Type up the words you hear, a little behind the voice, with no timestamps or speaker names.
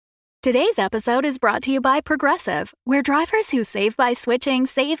Today's episode is brought to you by Progressive, where drivers who save by switching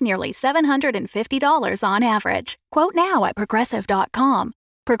save nearly $750 on average. Quote now at Progressive.com.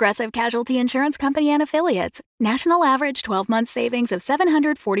 Progressive Casualty Insurance Company and Affiliates. National average 12-month savings of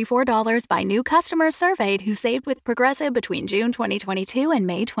 $744 by new customers surveyed who saved with Progressive between June 2022 and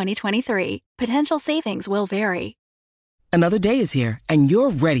May 2023. Potential savings will vary. Another day is here, and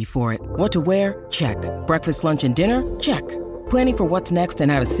you're ready for it. What to wear? Check. Breakfast, lunch, and dinner? Check. Planning for what's next and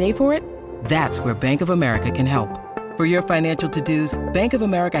how to save for it? That's where Bank of America can help. For your financial to-dos, Bank of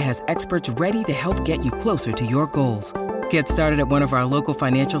America has experts ready to help get you closer to your goals. Get started at one of our local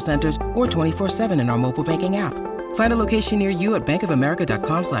financial centers or 24/7 in our mobile banking app. Find a location near you at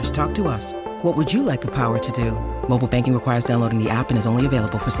bankofamerica.com/talktous. What would you like the power to do? Mobile banking requires downloading the app and is only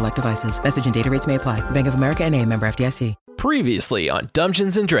available for select devices. Message and data rates may apply. Bank of America N.A., member FDIC. Previously on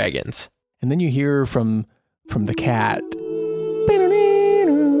Dungeons and Dragons. And then you hear from the cat.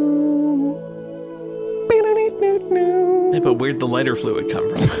 Yeah, but where'd the lighter fluid come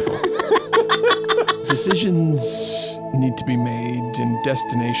from, Michael? Decisions need to be made and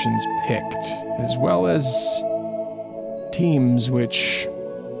destinations picked, as well as teams which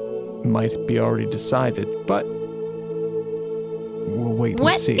might be already decided, but we'll wait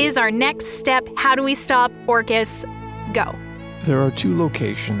and see. What is our next step? How do we stop Orcus? Go. There are two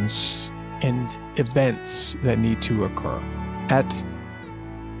locations and events that need to occur at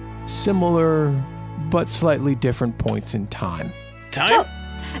similar but slightly different points in time. Time?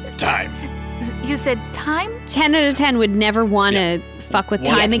 Time. You said time? 10 out of 10 would never want to fuck with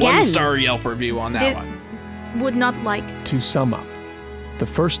time again. 1-star Yelp review on that one. Would not like. To sum up, the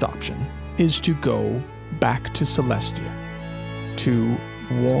first option is to go back to Celestia to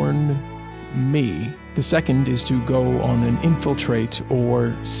warn me. The second is to go on an infiltrate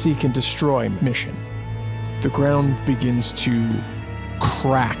or seek and destroy mission. The ground begins to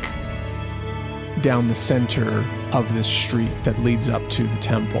crack down the center of this street that leads up to the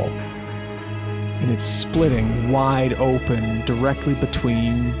temple. And it's splitting wide open directly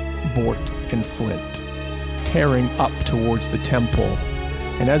between Bort and Flint, tearing up towards the temple.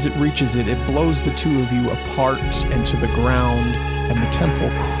 And as it reaches it, it blows the two of you apart and to the ground, and the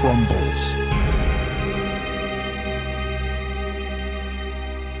temple crumbles.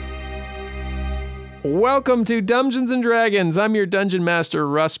 Welcome to Dungeons and Dragons. I'm your Dungeon Master,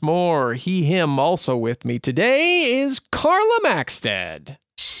 Russ Moore. He, him, also with me today is Carla Maxted.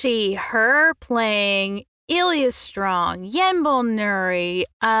 She, her, playing Ilya Strong, Yenbul Nuri,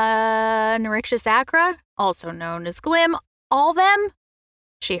 Nerixus Acra, also known as Glim, all them,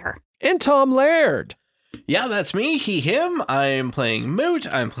 she, her. And Tom Laird. Yeah, that's me, he, him. I'm playing Moot,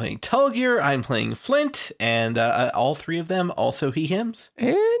 I'm playing Tulgir, I'm playing Flint, and all three of them also he, hims.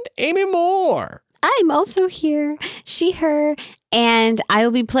 And Amy Moore. I'm also here, she, her, and I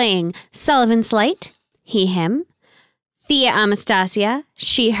will be playing Sullivan Slight, he, him, Thea Amastasia,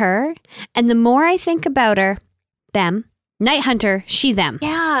 she, her, and the more I think about her, them, Night Hunter, she, them.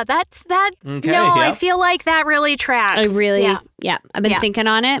 Yeah, that's that. Okay, no, yeah. I feel like that really tracks. I've been thinking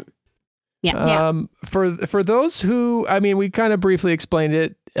on it. Yeah. For those who, I mean, we kind of briefly explained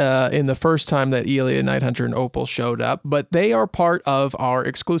it in the first time that Elia, Night Hunter, and Opal showed up, but they are part of our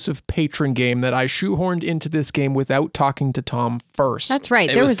exclusive patron game that I shoehorned into this game without talking to Tom first. That's right.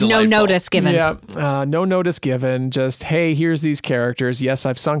 It There was was delightful. no notice given. Yeah, no notice given. Just, hey, here's these characters. Yes,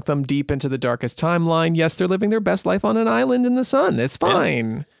 I've sunk them deep into the darkest timeline. Yes, they're living their best life on an island in the sun. It's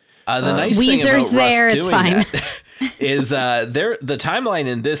fine. The nice thing Weezer's about there, Russ it's doing fine. that is the timeline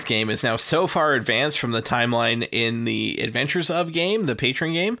in this game is now so far advanced from the timeline in the Adventures of game, the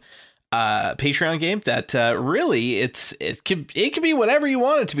Patreon game, that really it could be whatever you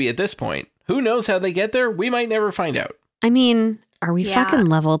want it to be at this point. Who knows how they get there? We might never find out. I mean, are we Yeah. fucking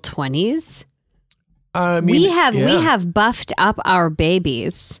level 20s? I mean, We have buffed up our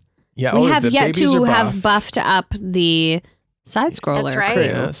babies. Yeah, We have the yet babies to are have buffed up the side scroller. That's right. crew.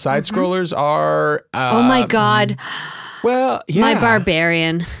 Yeah, side scrollers are. Oh my God. Well, yeah. My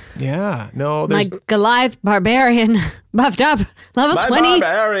barbarian. Yeah, no, My there's. Goliath barbarian. Buffed up. Level My 20.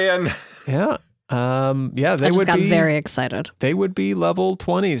 barbarian. Yeah. Yeah, they I just would got be very excited. They would be level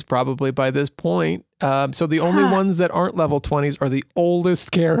 20s probably by this point. So the only ones that aren't level 20s are the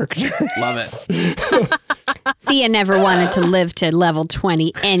oldest characters. Love it. Thea never wanted to live to level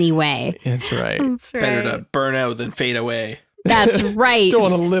 20 anyway. That's right. That's right. Better to burn out than fade away. That's right. Don't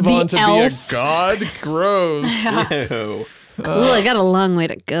want to live The on to elf. be a god. Gross. Ew. Ooh, I got a long way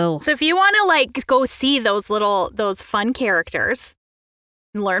to go. So if you want to go see those fun characters,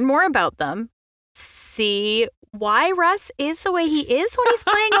 learn more about them, see why Russ is the way he is when he's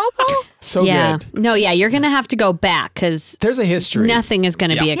playing Opal? So good. No, yeah, you're going to have to go back because there's a history. Nothing is going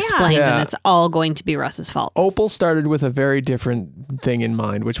to be explained, and it's all going to be Russ's fault. Opal started with a very different thing in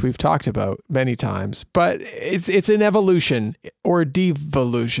mind, which we've talked about many times, but it's an evolution or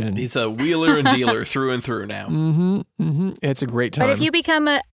devolution. He's a wheeler and dealer through and through now. It's a great time. But if you become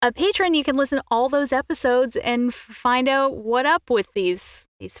a patron, you can listen to all those episodes and find out what up with these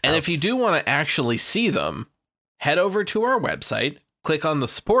folks. And if you do want to actually see them, head over to our website, click on the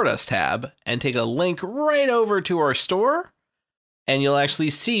Support Us tab, and take a link right over to our store, and you'll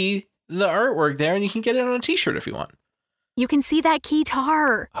actually see the artwork there, and you can get it on a t-shirt if you want. You can see that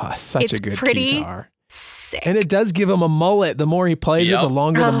guitar. Such a good guitar. Sick. And it does give him a mullet. The more he plays it, the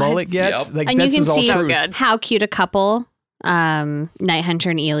longer the mullet gets. Yep. Like, and you this can is all see truth. how cute a couple Night Hunter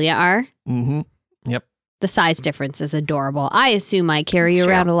and Elia are. Yep. The size difference is adorable. I assume I carry you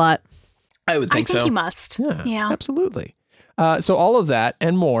around a lot. I would think so. I think you must. Yeah. Absolutely. So all of that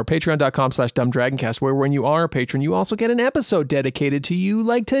and more, patreon.com/dumbdragoncast, where when you are a patron, you also get an episode dedicated to you,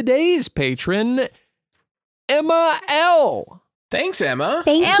 like today's patron, Emma L. Thanks, Emma.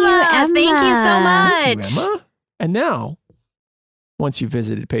 Thank you, Emma. Thank you so much. Thank you, Emma. And now, once you've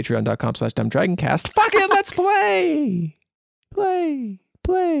visited patreon.com/dumbdragoncast, fuck it, let's play. Play.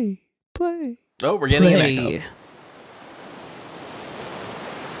 Oh, we're getting an echo.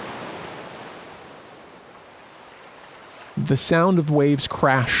 The sound of waves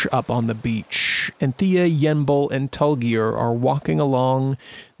crash up on the beach, and Thea, Yenbul, and Tulgir are walking along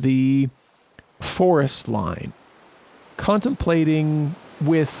the forest line, contemplating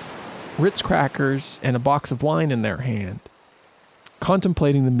with Ritz crackers and a box of wine in their hand,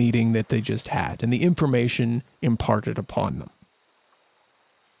 contemplating the meeting that they just had and the information imparted upon them.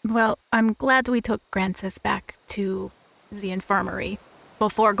 Well, I'm glad we took Grancis back to the infirmary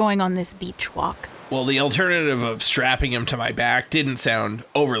before going on this beach walk. Well, the alternative of strapping him to my back didn't sound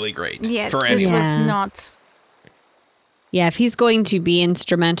overly great. Yes, for this anyone. was not... Yeah, if he's going to be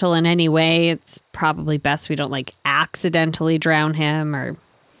instrumental in any way, it's probably best we don't, accidentally drown him or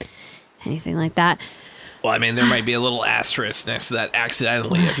anything like that. Well, I mean, there might be a little asterisk next to that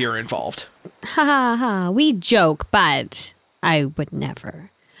accidentally if you're involved. Ha ha ha. We joke, but I would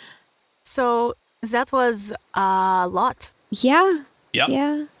never. So, that was a lot. Yeah. Yep.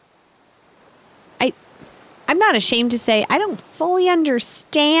 Yeah. I'm not ashamed to say I don't fully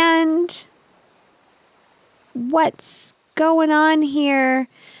understand what's going on here.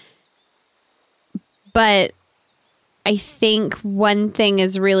 But I think one thing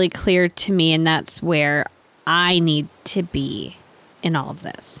is really clear to me, and that's where I need to be in all of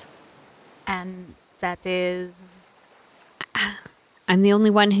this. And that is... I'm the only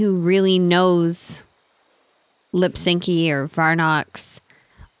one who really knows Lipsinki or Varnox.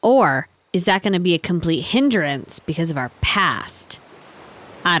 Or is that going to be a complete hindrance because of our past?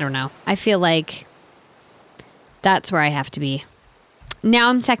 I don't know. I feel like that's where I have to be. Now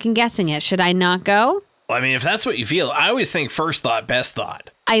I'm second guessing it. Should I not go? Well, I mean, if that's what you feel, I always think first thought, best thought.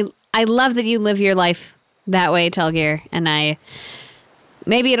 I love that you live your life that way, Telgear, and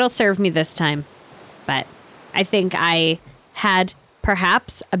maybe it'll serve me this time. But I think I had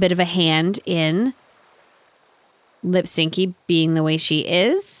perhaps a bit of a hand in Lipsinki being the way she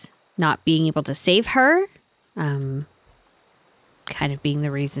is, not being able to save her, kind of being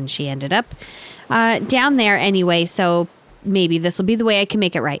the reason she ended up down there anyway, so maybe this will be the way I can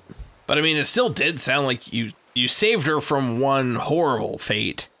make it right. But I mean, it still did sound like you saved her from one horrible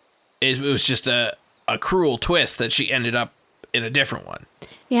fate. It was just a cruel twist that she ended up in a different one.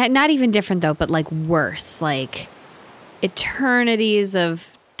 Yeah, not even different though, but worse, eternities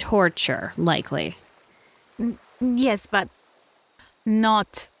of torture, likely. Yes, but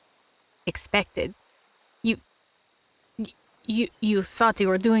not expected. You thought you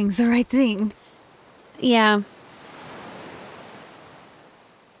were doing the right thing. Yeah.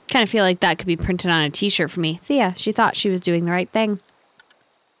 Kind of feel like that could be printed on a t-shirt for me. Thea, she thought she was doing the right thing.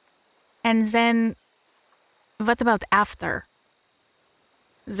 And then, what about after?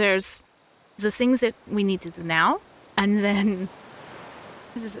 There's the things that we need to do now, and then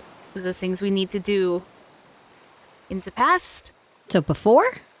the things we need to do in the past. So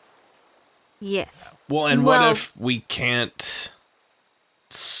before? Yes. Well, and what if we can't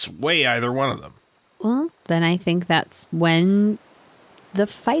sway either one of them? Well, then I think that's when the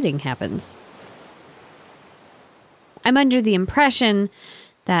fighting happens. I'm under the impression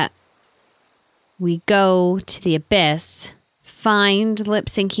that we go to the Abyss, find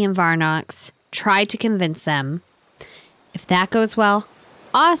Lipsinki and Varnox, try to convince them. If that goes well,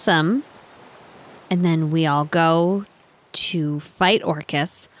 awesome. And then we all go to fight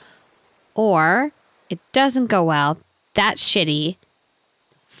Orcus. Or It doesn't go well. That's shitty.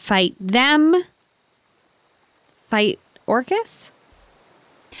 Fight them. Fight Orcus.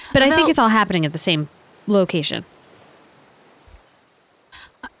 But I think it's all happening at the same location.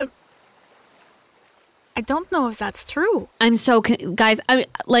 I don't know if that's true. I'm so guys. I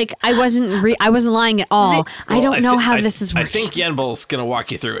wasn't lying at all. I don't know how this is working. I think Yenbul's gonna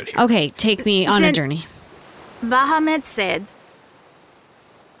walk you through it here. Okay, take me on a journey. Bahamut said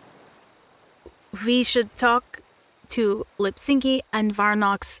we should talk to Lipsinki and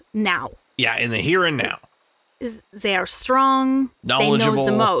Varnox now. Yeah, in the here and now. They are strong. Knowledgeable. They know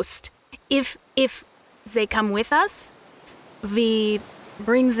the most. If they come with us, we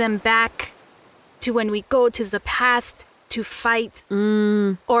bring them back to when we go to the past to fight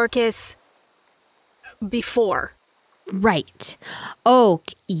Orcus before. Right. Oh,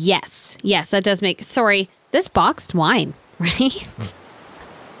 yes. Yes, that does make... Sorry, this boxed wine, right?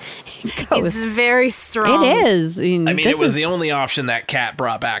 It's very strong. It is. I mean, it was the only option that Cat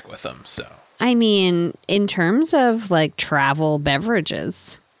brought back with him, so... I mean, in terms of, like, travel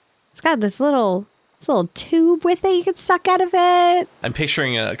beverages, it's got this little tube with it you could suck out of it. I'm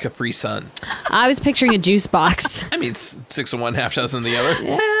picturing a Capri Sun. I was picturing a juice box. I mean, 6 of one, half dozen the other.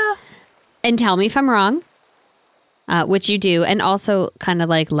 Yeah. And tell me if I'm wrong, which you do, and also kind of,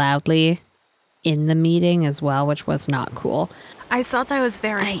 like, loudly in the meeting as well, which was not cool. I thought I was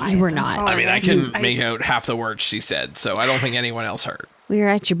very quiet. You were not. I mean, I couldn't make out half the words she said, so I don't think anyone else heard. We were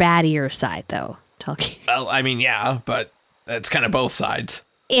at your baddier side, though, talking. Well, I mean, yeah, but it's kind of both sides.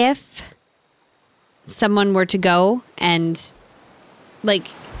 If someone were to go and, like,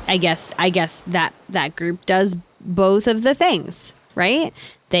 I guess that group does both of the things, right?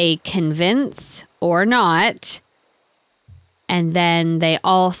 They convince or not, and then they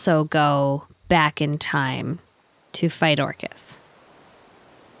also go back in time to fight Orcus.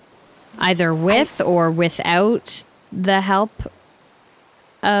 Either with or without the help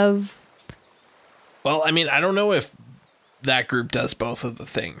of... Well, I mean, I don't know if that group does both of the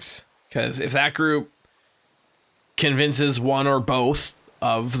things. Because if that group convinces one or both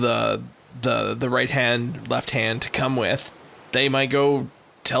of the right hand, left hand to come with, they might go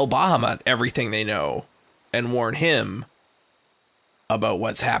tell Bahamut everything they know and warn him about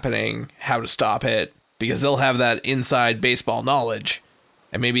what's happening, how to stop it, because they'll have that inside baseball knowledge.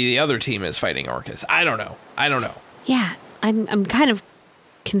 And maybe the other team is fighting Orcus. I don't know. Yeah, I'm kind of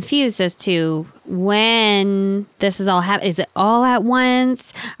confused as to when this is all happening. Is it all at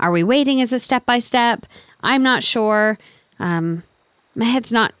once? Are we waiting as a step by step? I'm not sure. My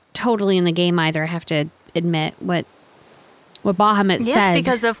head's not totally in the game either. I have to admit what Bahamut said. Yes,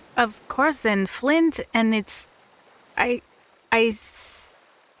 because of course in Flint, and it's I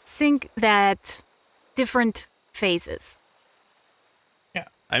think that different phases. Yeah,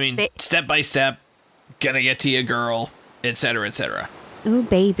 I mean, step by step, gonna get to you, girl, etc., etc. Ooh,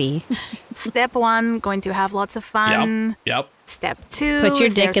 baby. Step 1, going to have lots of fun. Yep. Step 2, put your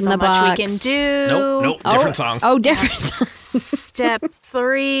dick in the box. Much we can do. Nope. Different song. Oh, different song. Step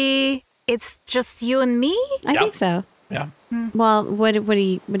 3, it's just you and me. I think so. Yeah. Well, what do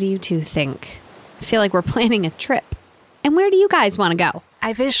you two think? I feel like we're planning a trip. And where do you guys want to go?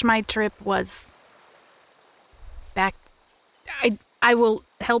 I wish my trip was back. I will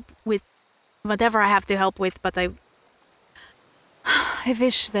help with whatever I have to help with, but I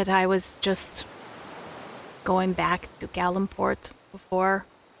wish that I was just going back to Gallumport before.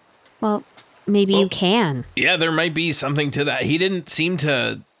 Well, maybe you can. Yeah, there might be something to that. He didn't seem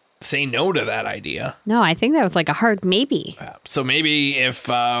to say no to that idea. No, I think that was like a hard maybe. So maybe if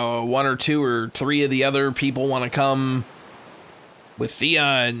 1 or 2 or 3 of the other people want to come with Thea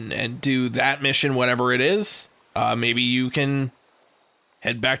and do that mission, whatever it is, maybe you can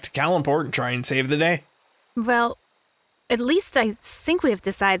head back to Gallumport and try and save the day. Well, at least I think we have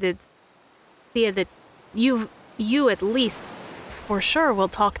decided, Thea, that you at least for sure will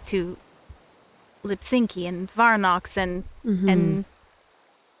talk to Lipsinki and Varnox and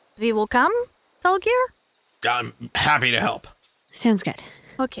we will come, Tolgir? I'm happy to help. Sounds good.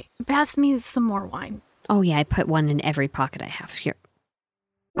 Okay, pass me some more wine. Oh yeah, I put one in every pocket I have here.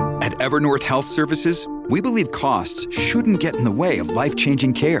 At Evernorth Health Services, we believe costs shouldn't get in the way of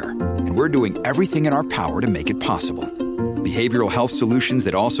life-changing care, and we're doing everything in our power to make it possible. Behavioral health solutions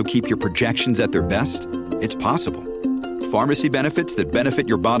that also keep your projections at their best? It's possible. Pharmacy benefits that benefit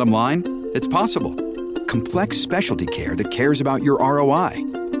your bottom line? It's possible. Complex specialty care that cares about your ROI?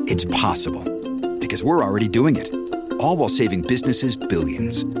 It's possible. Because we're already doing it. All while saving businesses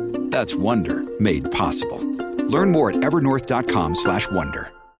billions. That's Wonder made possible. Learn more at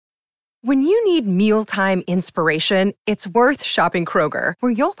evernorth.com/wonder. When you need mealtime inspiration, it's worth shopping Kroger,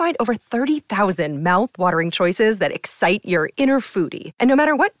 where you'll find over 30,000 mouth-watering choices that excite your inner foodie. And no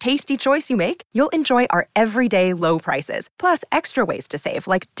matter what tasty choice you make, you'll enjoy our everyday low prices, plus extra ways to save,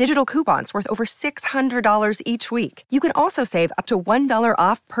 like digital coupons worth over $600 each week. You can also save up to $1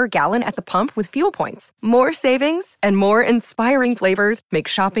 off per gallon at the pump with fuel points. More savings and more inspiring flavors make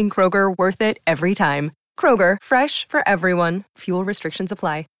shopping Kroger worth it every time. Kroger, fresh for everyone. Fuel restrictions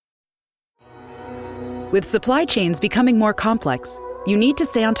apply. With supply chains becoming more complex, you need to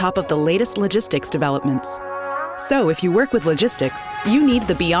stay on top of the latest logistics developments. So if you work with logistics, you need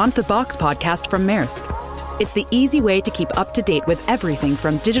the Beyond the Box podcast from Maersk. It's the easy way to keep up to date with everything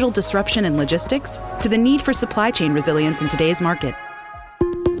from digital disruption in logistics to the need for supply chain resilience in today's market.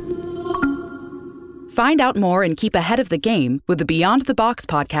 Find out more and keep ahead of the game with the Beyond the Box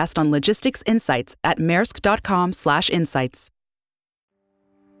podcast on logistics insights at maersk.com/insights.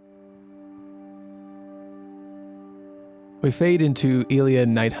 We fade into Elia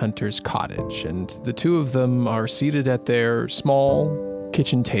Nighthunter's cottage, and the two of them are seated at their small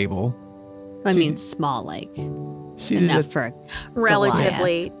kitchen table. I mean, small, like seated enough at, for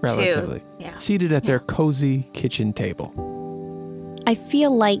Relatively, relatively. too. Yeah. Seated at their cozy kitchen table. I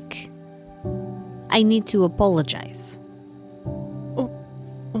feel like I need to apologize.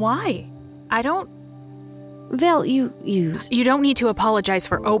 Why? I don't... Well, you... You don't need to apologize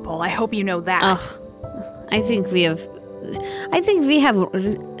for Opal. I hope you know that. I think we have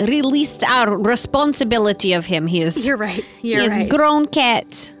released our responsibility of him. He is... You're right. He is a grown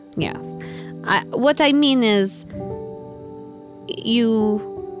cat. Yes. What I mean is,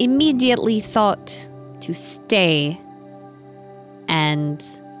 you immediately thought to stay, and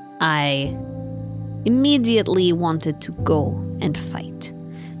I immediately wanted to go and fight.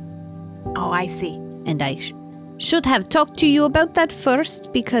 Oh, I see. And I should have talked to you about that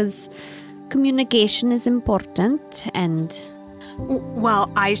first, because communication is important, and...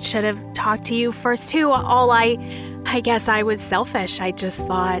 Well, I should have talked to you first, too. I guess I was selfish. I just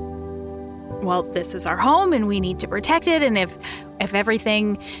thought, well, this is our home, and we need to protect it, and if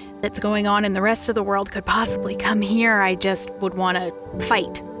everything that's going on in the rest of the world could possibly come here, I just would want to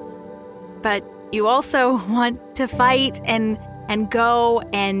fight. But you also want to fight and go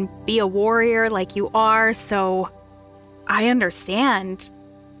and be a warrior like you are, so I understand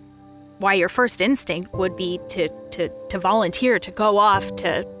why your first instinct would be to volunteer to go off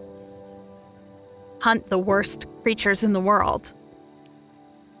to hunt the worst creatures in the world.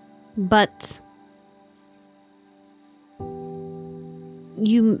 But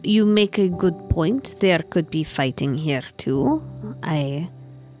you make a good point. There could be fighting here too. I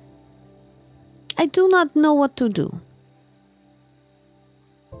do not know what to do.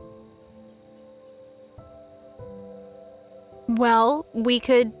 Well, we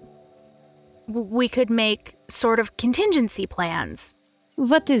could make sort of contingency plans.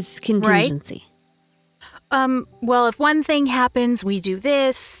 What is contingency? Well, if one thing happens, we do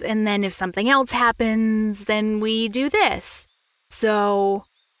this, and then if something else happens, then we do this. So,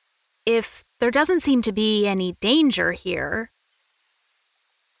 if there doesn't seem to be any danger here,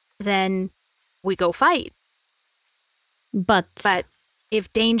 then we go fight. But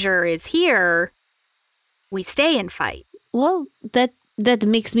if danger is here, we stay and fight. Well, that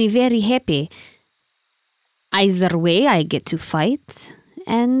makes me very happy. Either way, I get to fight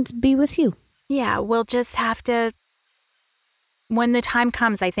and be with you. Yeah, we'll just have to... When the time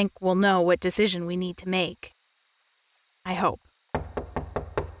comes, I think we'll know what decision we need to make. I hope.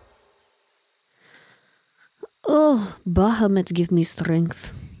 Oh, Bahamut, give me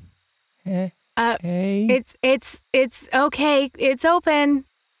strength. Hey. It's okay. It's open.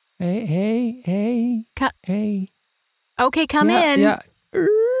 Hey. Hey. Okay, come in. Yeah.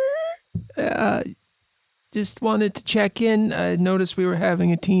 Just wanted to check in. I noticed we were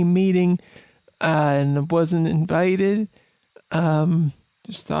having a team meeting, and I wasn't invited.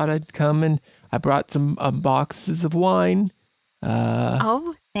 Just thought I'd come, and I brought some boxes of wine.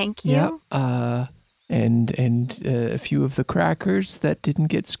 Oh, thank you. Yeah. And a few of the crackers that didn't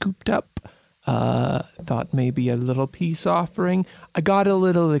get scooped up. Thought maybe a little peace offering. I got a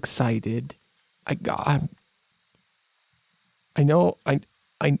little excited. I know I'm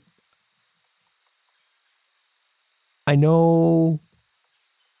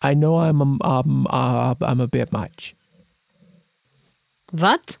a bit much.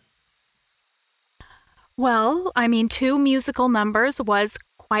 What? Well, I mean, 2 musical numbers was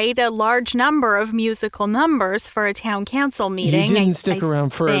quite a large number of musical numbers for a town council meeting. You didn't stick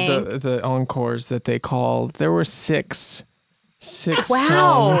around for the encores that they called. There were 6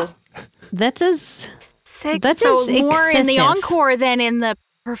 songs. That is... 6. That so is more in the excessive. encore than in the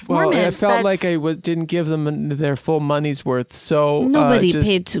performance. Well, it felt like I didn't give them their full money's worth. So Nobody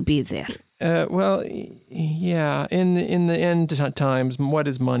paid to be there. Well, yeah. In the end times, what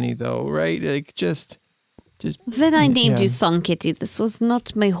is money though, right? Like just. When I named you Song Kitty, this was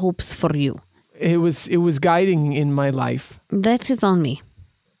not my hopes for you. It was guiding in my life. That is on me.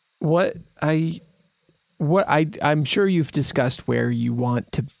 I'm sure you've discussed where you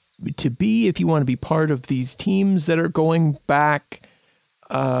want to be, if you want to be part of these teams that are going back.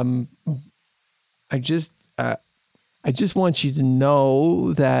 I just want you to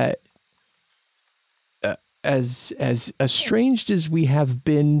know that as estranged as we have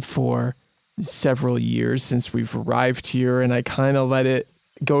been for several years since we've arrived here, and I kind of let it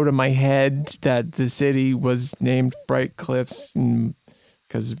go to my head that the city was named Bright Cliffs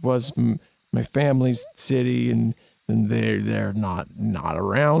because it was my family's city, and they're not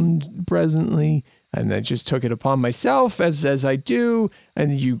around presently, and I just took it upon myself as I do,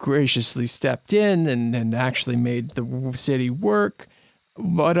 and you graciously stepped in and actually made the city work.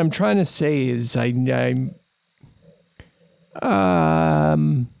 What I'm trying to say is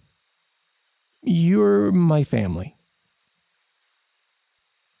you're my family.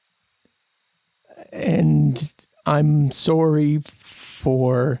 And I'm sorry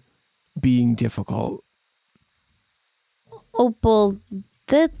for being difficult. Opal,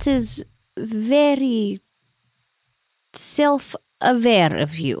 that is very self-aware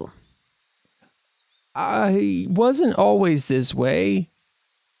of you. I wasn't always this way.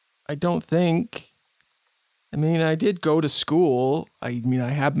 I don't think. I mean, I did go to school. I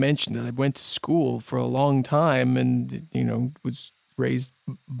have mentioned that I went to school for a long time and, was raised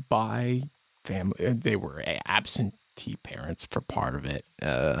by family. They were absentee parents for part of it.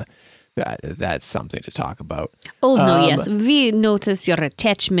 That's something to talk about. Oh, no, yes. We noticed your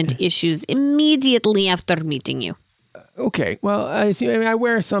attachment issues immediately after meeting you. Okay, well, I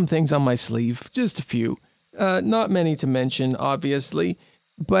wear some things on my sleeve, just a few. Not many to mention, obviously,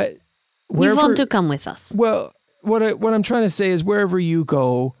 but you want to come with us? Well, what I'm trying to say is, wherever you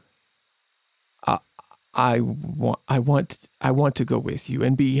go, I want to go with you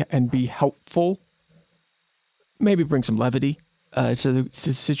and be helpful. Maybe bring some levity to the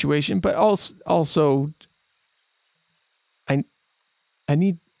situation, but also I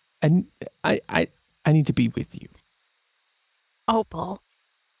need to be with you. Opal,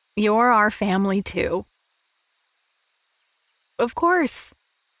 you're our family too. Of course.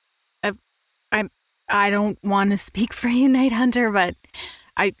 I don't want to speak for you, Night Hunter, but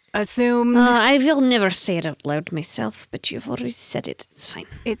I assume... I will never say it out loud myself, but you've already said it. It's fine.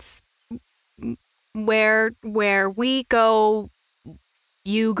 It's where we go,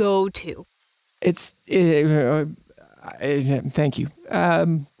 you go too. It's... thank you. I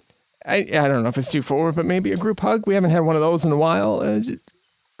don't know if it's too forward, but maybe a group hug? We haven't had one of those in a while.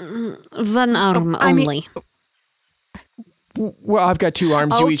 One arm only. Well, I've got two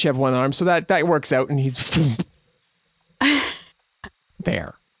arms. You each have one arm, so that works out, and he's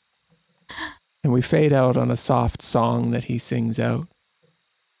there. And we fade out on a soft song that he sings out.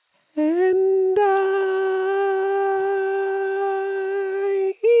 And I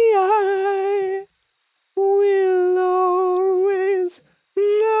will always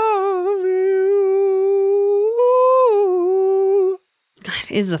love you. God,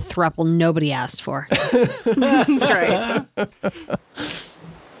 it is a throuple nobody asked for. That's right.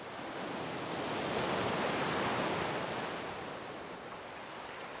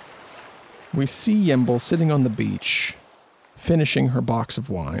 We see Yimble sitting on the beach, finishing her box of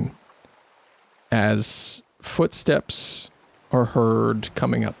wine, as footsteps are heard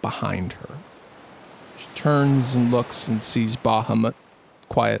coming up behind her. She turns and looks and sees Bahamut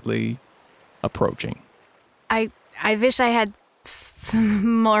quietly approaching. I wish I had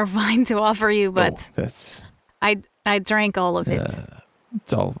some more wine to offer you, but I drank all of it.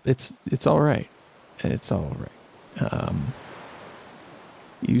 It's all right. It's all right.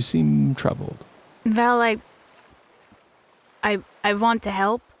 You seem troubled. Well, I want to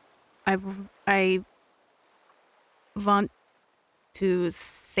help. I want to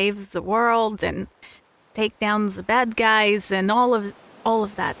save the world and take down the bad guys and all of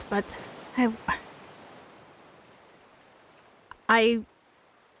that. But I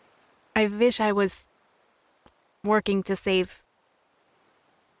wish I was working to save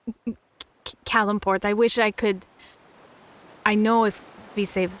Calimport. I wish I could. I know if we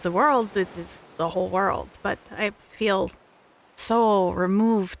save the world, it is the whole world, but I feel so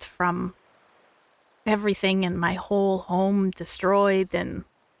removed from everything and my whole home destroyed, and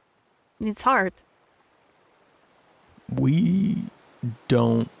it's hard. We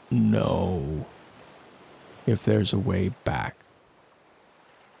don't know if there's a way back.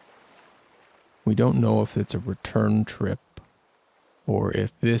 We don't know if it's a return trip or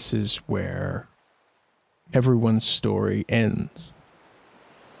if this is where everyone's story ends.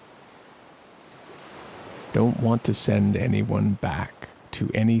 Don't want to send anyone back to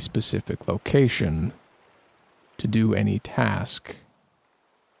any specific location to do any task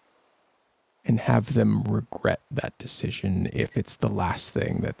and have them regret that decision if it's the last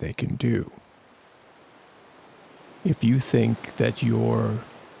thing that they can do. If you think that your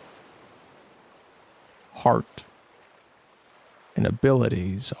heart and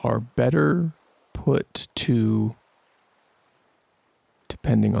abilities are better put to,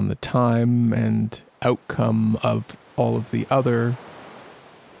 depending on the time and outcome of all of the other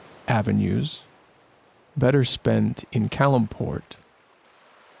avenues, better spent in Calimport,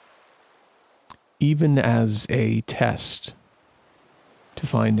 even as a test to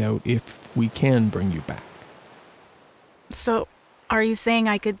find out if we can bring you back. So, are you saying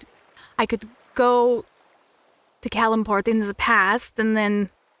I could go to Calimport in the past and then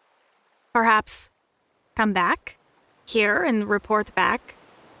perhaps come back here and report back?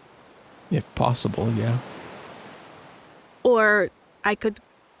 If possible, yeah. Or I could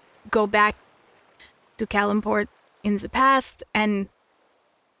go back to Calimport in the past and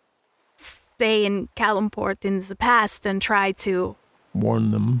stay in Calimport in the past and try to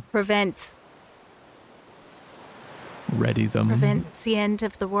warn them, prevent the end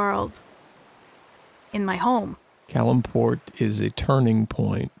of the world in my home. Calimport is a turning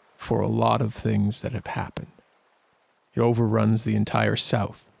point for a lot of things that have happened. It overruns the entire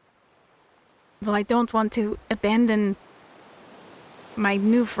South. Well, I don't want to abandon my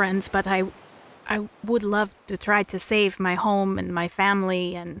new friends, but I would love to try to save my home and my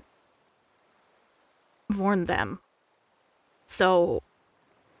family and warn them. So,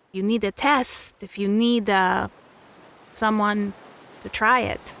 you need a test. If you need someone to try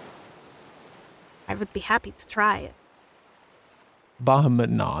it, I would be happy to try it. Bahamut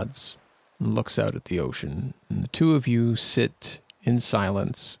nods and looks out at the ocean, and the two of you sit in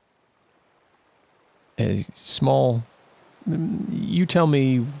silence. A small, you tell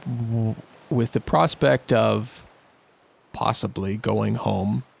me, with the prospect of possibly going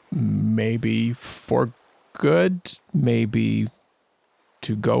home, maybe for good, maybe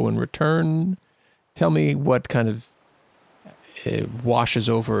to go and return. Tell me what kind of washes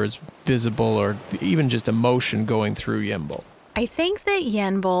over as visible or even just emotion going through Yenbul. I think that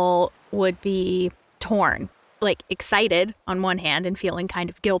Yenbul would be torn, like excited on one hand and feeling kind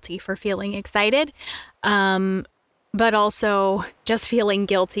of guilty for feeling excited, but also just feeling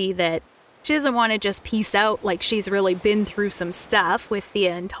guilty that she doesn't want to just peace out. Like, she's really been through some stuff with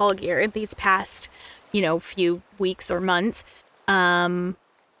Thea and Talgir these past, few weeks or months.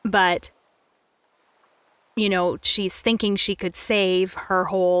 But, she's thinking she could save her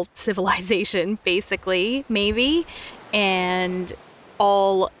whole civilization, basically, maybe, and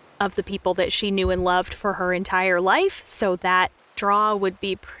all of the people that she knew and loved for her entire life. So that draw would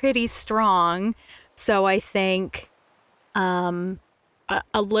be pretty strong. So I think a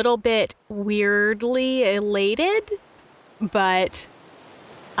little bit weirdly elated, but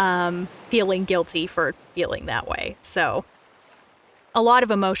feeling guilty for feeling that way. So a lot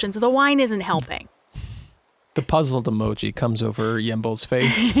of emotions. The wine isn't helping. The puzzled emoji comes over Yenbul's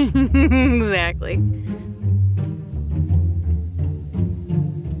face. Exactly.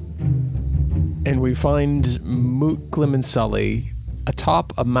 And we find Moot Glimensully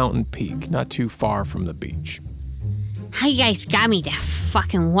atop a mountain peak not too far from the beach. How you guys got me to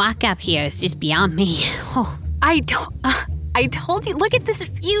fucking walk up here? It's just beyond me. Oh. I told you, look at this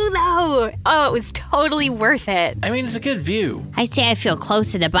view, though. Oh, it was totally worth it. I mean, it's a good view. I'd say I feel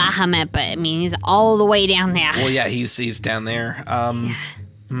close to the Bahamut, but I mean, he's all the way down there. Well, yeah, he's down there.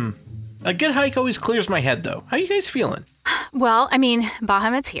 A good hike always clears my head, though. How you guys feeling? Well, I mean,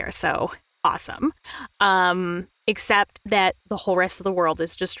 Bahamut's here, so awesome. Except that the whole rest of the world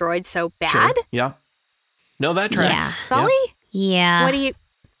is destroyed so bad. Sure. Yeah. No, that tracks. Yeah. Sully? Yeah. What do you...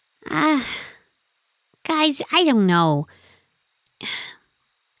 Guys, I don't know.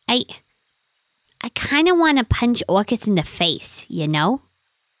 I kind of want to punch Orcus in the face,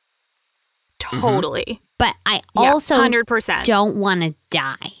 Totally. Mm-hmm. But I also 100%. don't want to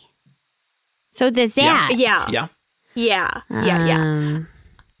die. So there's that. Yeah.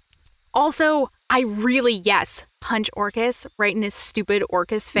 Also, I really, punch Orcus right in his stupid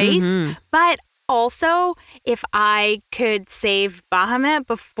Orcus face. Mm-hmm. But also, if I could save Bahamut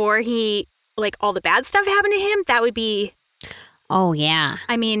before he, all the bad stuff happened to him, that would be... Oh, yeah.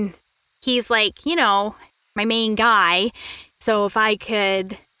 I mean, he's my main guy. So if I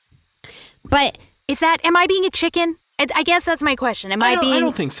could... But... am I being a chicken? I guess that's my question. I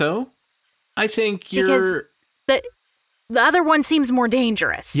don't think so. I think because the other one seems more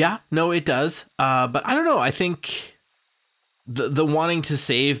dangerous. Yeah, no, it does. But I don't know. I think the wanting to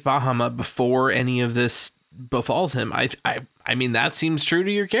save Bahamut before any of this befalls him, I mean, that seems true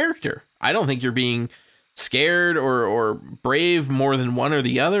to your character. I don't think you're being scared or brave more than one or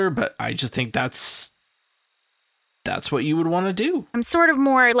the other, but I just think that's what you would want to do. I'm sort of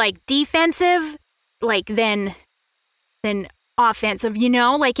more like defensive, like than offensive,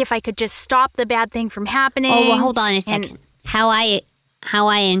 like if I could just stop the bad thing from happening. Oh, well, hold on a second. How I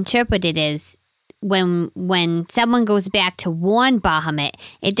interpret it is when someone goes back to warn Bahamut,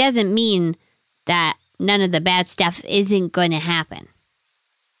 it doesn't mean that none of the bad stuff isn't going to happen.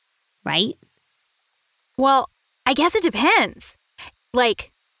 Right? Well, I guess it depends.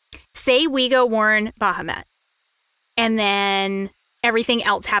 Like, say we go warn Bahamut, and then everything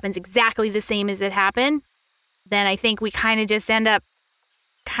else happens exactly the same as it happened, then I think we kind of just end up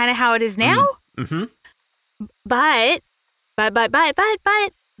kind of how it is now. Mm-hmm. But,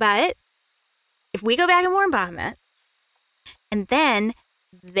 if we go back and warn Bahamut, and then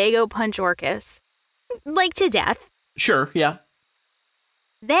they go punch Orcus, like to death. Sure, yeah.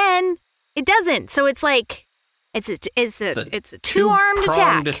 Then it doesn't. So it's like it's a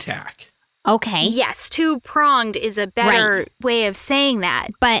two-armed attack. Okay. Yes, two-pronged is a better way of saying that.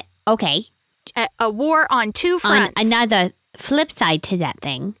 But okay. A war on two fronts. On another flip side to that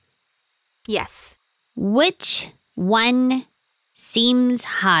thing. Yes. Which one seems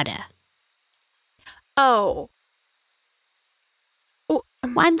harder? Oh. Well,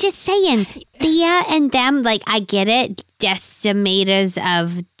 I'm just saying, Thea and them, like, I get it, decimators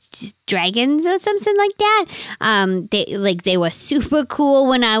of dragons or something like that. They were super cool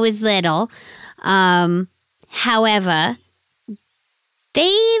when I was little. However,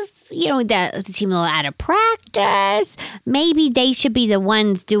 they've, they seem a little out of practice. Maybe they should be the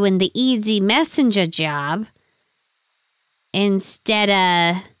ones doing the easy messenger job instead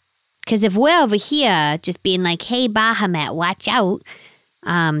of, because if we're over here just being like, hey, Bahamut, watch out,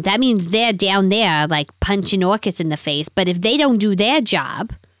 that means they're down there like punching Orcus in the face. But if they don't do their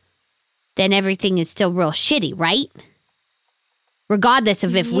job, then everything is still real shitty, right? Regardless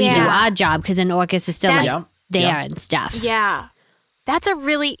of if we do our job, because then Orcus is still there and stuff. Yeah. That's a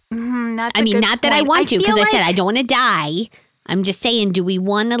really, not that point. I want to, because I said I don't want to die. I'm just saying, do we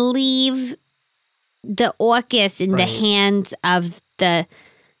want to leave the Orcus in the hands of the,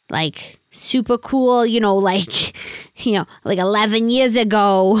 like, super cool, like 11 years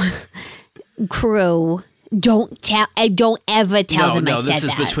ago crew? Don't ever tell them I said that. No, this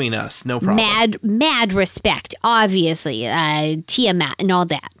is between us. No problem. Mad respect, obviously, Tiamat and all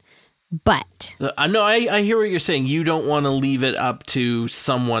that. But no, I hear what you're saying. You don't want to leave it up to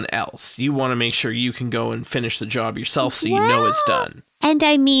someone else. You want to make sure you can go and finish the job yourself, so you know it's done. And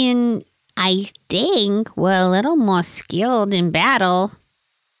I mean, I think we're a little more skilled in battle.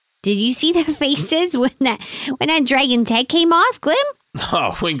 Did you see their faces when that dragon's head came off, Glim?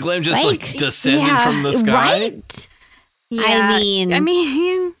 Oh, when Glim just descended from the sky? Right? Yeah, I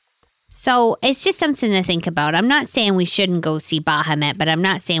mean... So it's just something to think about. I'm not saying we shouldn't go see Bahamut, but I'm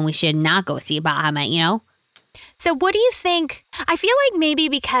not saying we should not go see Bahamut, So what do you think? I feel like maybe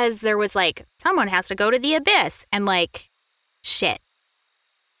because there was someone has to go to the abyss and shit,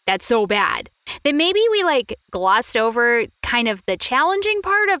 that's so bad. That maybe we glossed over kind of the challenging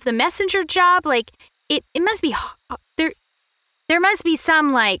part of the messenger job. It must be there must be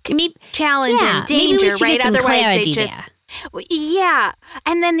some challenge and danger, maybe we should right? get some Otherwise clarity they just there. Yeah.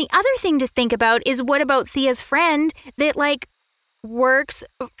 And then the other thing to think about is what about Thea's friend that works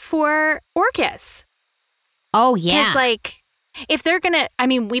for Orcus? Oh, yeah. Because if they're going to,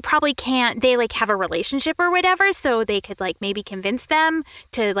 we probably can't, they have a relationship or whatever, so they could maybe convince them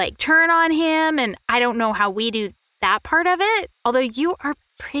to turn on him. And I don't know how we do that part of it, although you are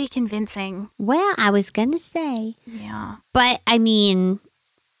pretty convincing. Well, I was going to say. Yeah. But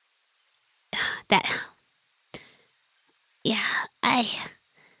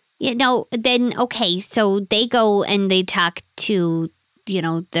then, okay, so they go and they talk to,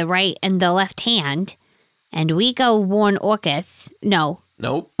 the right and the left hand, and we go warn Orcus. Nope.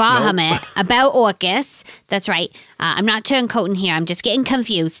 Bahamut about Orcus. That's right. I'm not turncoating here. I'm just getting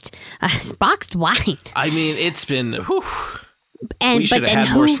confused. It's boxed wine. It's been, whew. We should have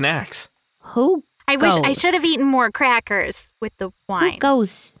had more snacks. Who I wish I should have eaten more crackers with the wine. Who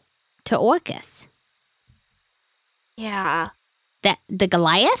goes to Orcus? Yeah. The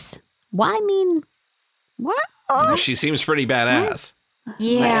Goliath? Well, what? She seems pretty badass.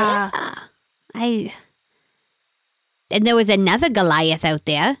 Yeah. And there was another Goliath out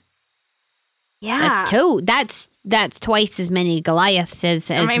there. Yeah. That's two. That's that's twice as many Goliaths as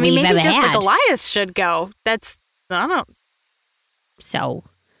I mean, we've maybe ever just had. the Goliaths should go. I don't. So,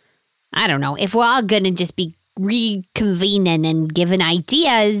 I don't know. If we're all going to just be reconvening and giving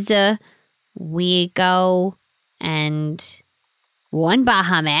ideas, we go and warn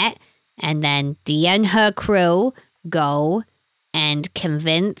Bahamut, and then Thea and her crew go and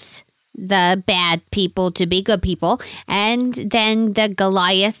convince the bad people to be good people, and then the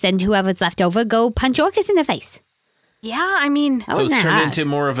Goliaths and whoever's left over go punch Orcus in the face. Yeah, I mean... That So it's wasn't turned hard. into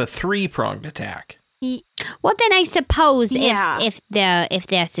more of a 3-pronged attack. Well, then I suppose Yeah. if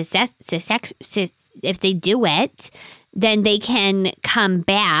they do it, then they can come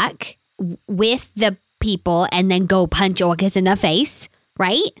back with the people and then go punch Orcus in the face,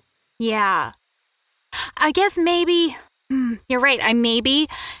 right? Yeah. I guess maybe... You're right. And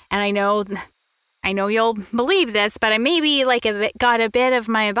I know you'll believe this, but I maybe got a bit of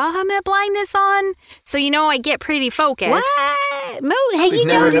my Bahamut blindness on. So, I get pretty focused. What? Moo, have you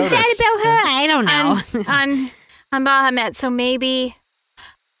never noticed that noticed. about her? I don't know. on Bahamut. So maybe,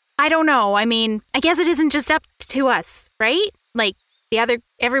 I don't know. I mean, I guess it isn't just up to us, right? Like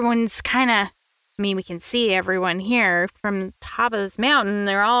everyone's kind of, we can see everyone here from the top of this mountain.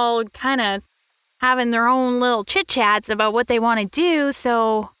 They're all kind of having their own little chit-chats about what they want to do,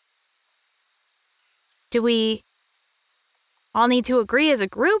 so do we all need to agree as a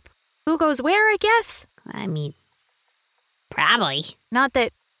group? Who goes where, I guess? I mean, probably. Not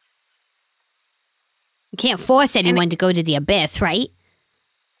that... You can't force anyone to go to the abyss, right?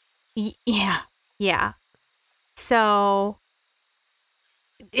 Yeah. So,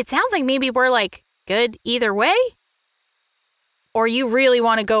 it sounds like maybe we're, good either way? Or you really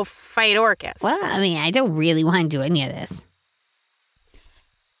want to go fight Orcus? Well, I mean, I don't really want to do any of this.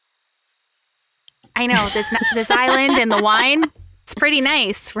 I know, this island and the wine, it's pretty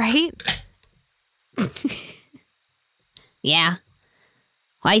nice, right? Yeah.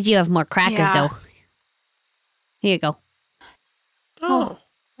 Why do you have more crackers, Yeah. though? Here you go. Oh,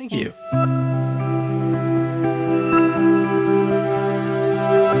 thank you.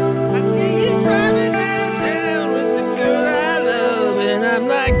 I see you driving downtown with the girl I love, and I'm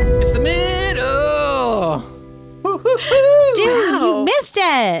like, it's the middle. Dude, Wow. you missed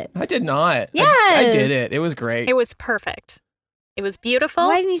it. I did not. Yes. I did it. It was great. It was perfect. It was beautiful.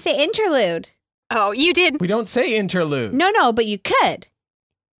 Why didn't you say interlude? Oh, you did. We don't say interlude. No, but you could.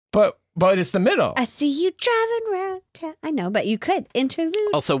 But it's the middle. I see you driving around town. I know, but you could. Interlude.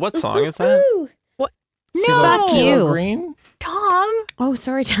 Also, what song is that? Ooh. What? Fuck CeeLo you. Green? Tom. Oh,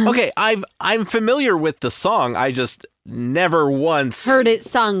 sorry, Tom. Okay, I'm familiar with the song. I just never once Heard it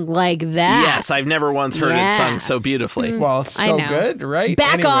sung like that. Yes, I've never once heard Yeah. it sung so beautifully. Well, it's I so know. good, right?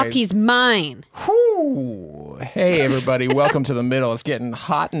 Back off, Anyways. he's mine. Whew. Hey, everybody. Welcome to the middle. It's getting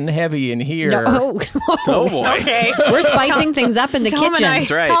hot and heavy in here. No. Oh boy. Okay. We're spicing things up in the Tom kitchen. And I,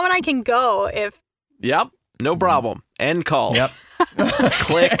 That's right. Tom and I can go if... Yep, no problem. End call. Yep.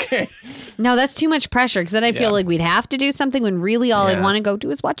 Click. No, that's too much pressure because then I feel Yeah. like we'd have to do something when really all I'd Yeah. want to go do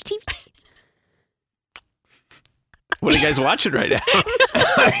is watch TV. What are you guys watching right now?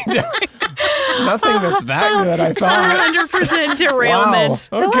 Nothing that's that good, I thought. 100% derailment.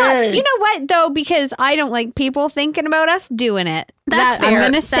 Wow. Well, Okay. you know what, though? Because I don't like people thinking about us doing it. That's I'm fair.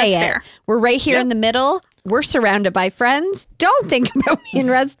 going to say That's it. fair. We're right here in the middle. We're surrounded by friends. Don't think about me and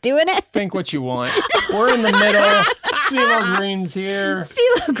Russ doing it. Think what you want. We're in the middle. CeeLo Green's here.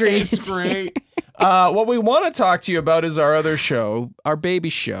 CeeLo Green It's is here. great. What we want to talk to you about is our other show, our baby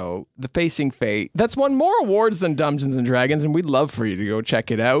show, The Facing Fate. That's won more awards than Dungeons and Dragons, and we'd love for you to go check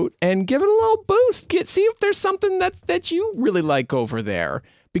it out and give it a little boost. See if there's something that you really like over there.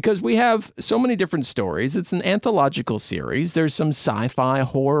 Because we have so many different stories. It's an anthological series. There's some sci-fi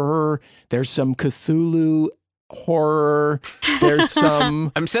horror. There's some Cthulhu horror. There's some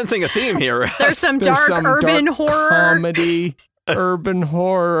I'm sensing a theme here. There's some There's dark some urban dark horror. comedy, urban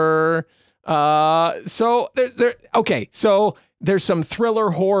horror. So there's some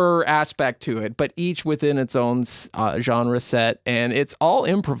thriller horror aspect to it, but each within its own genre set, and it's all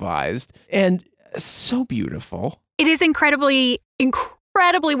improvised and so beautiful. It is incredibly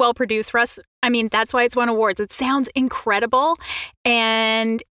well produced for us. I mean, that's why it's won awards. It sounds incredible,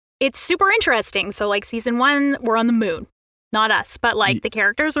 and it's super interesting. So, season 1, we're on the moon. Not us, but the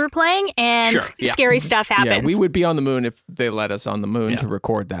characters we're playing, and Sure, yeah. scary stuff happens. Yeah, we would be on the moon if they let us on the moon to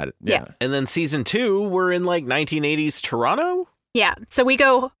record that. Yeah. And then season 2, we're in 1980s Toronto? Yeah. So we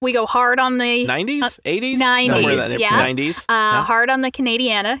go hard on the 90s? 80s? 90s, Somewhere in that yeah. 90s. Yeah. hard on the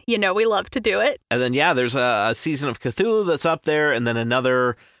Canadiana. We love to do it. And then, there's a season of Cthulhu that's up there, and then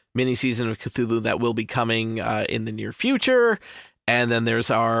another mini season of Cthulhu that will be coming in the near future. And then there's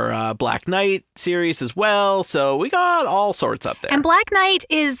our Black Knight series as well. So we got all sorts up there. And Black Knight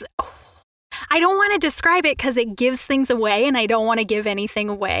is... I don't want to describe it because it gives things away, and I don't want to give anything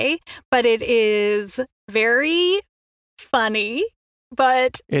away, but it is very funny,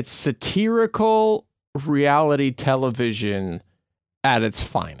 but... It's satirical reality television at its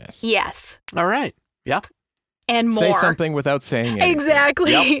finest. Yes. All right. Yep. And more. Say something without saying anything.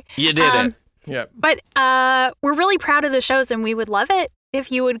 Exactly. Yep. You did it. Yep. But we're really proud of the shows, and we would love it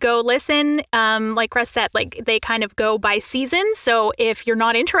if you would go listen. Like Russ said, like they kind of go by season. So if you're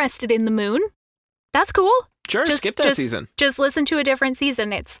not interested in the moon, that's cool. Sure, skip that season. Just listen to a different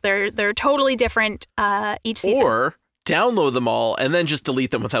season. They're totally different each season. Or download them all and then just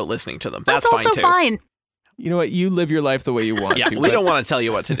delete them without listening to them. That's also fine too. fine. You know what? You live your life the way you want Yeah, to. we don't want to tell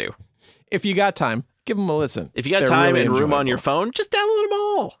you what to do. If you got time, give them a listen. If you got They're time really and room on enjoyable. your phone, just download them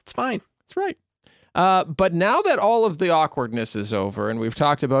all. It's fine. That's right. But now that all of the awkwardness is over and we've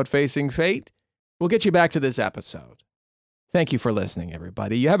talked about facing fate, we'll get you back to this episode. Thank you for listening,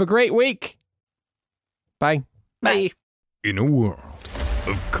 everybody. You have a great week. Bye. Bye. In a world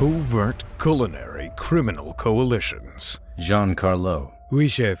of covert culinary criminal coalitions, Jean-Carlo, oui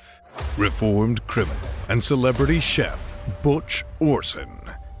chef, reformed criminal and celebrity chef Butch Orson,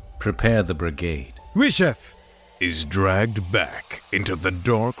 prepare the brigade. oui chef, is dragged back into the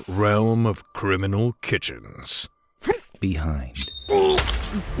dark realm of criminal kitchens. Behind.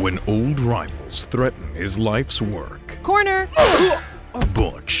 When old rivals threaten his life's work, Corner!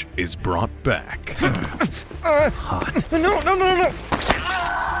 Butch is brought back. Hot. No.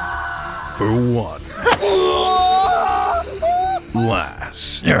 For one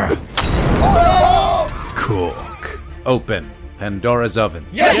last cook. Open Pandora's oven.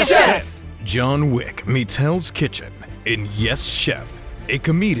 Yes, chef! John Wick meets Hell's Kitchen in Yes Chef, a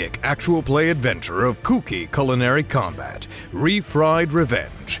comedic actual play adventure of kooky culinary combat, refried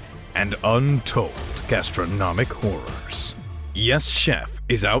revenge, and untold gastronomic horrors. Yes Chef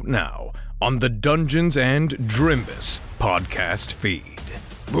is out now on the Dungeons and Drimbus podcast feed.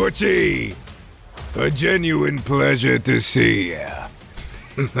 Butchie, a genuine pleasure to see you.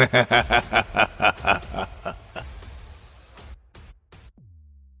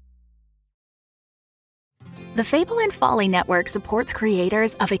 The Fable and Folly Network supports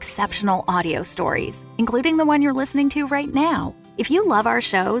creators of exceptional audio stories, including the one you're listening to right now. If you love our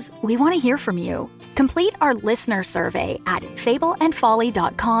shows, we want to hear from you. Complete our listener survey at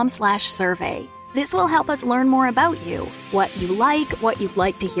fableandfolly.com/survey. This will help us learn more about you, what you like, what you'd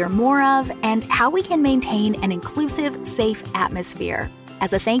like to hear more of, and how we can maintain an inclusive, safe atmosphere.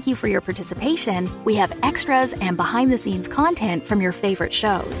 As a thank you for your participation, we have extras and behind-the-scenes content from your favorite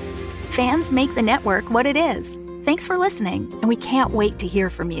shows. Fans make the network what it is. Thanks for listening, and we can't wait to hear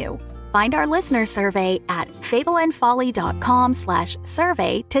from you. Find our listener survey at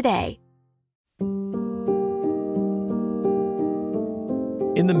fableandfolly.com/survey today.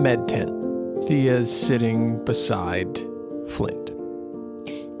 In the med tent, Thea's sitting beside Flint.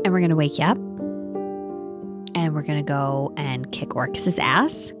 And we're going to wake you up. And we're going to go and kick Orcus's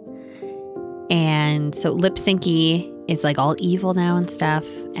ass. And so Lip Syncy is like all evil now and stuff.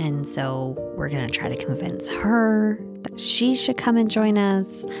 And so we're going to try to convince her that she should come and join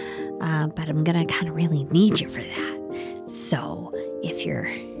us. But I'm going to kind of really need you for that. So if you're,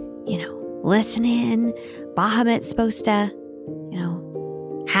 listening, Bahamut's supposed to,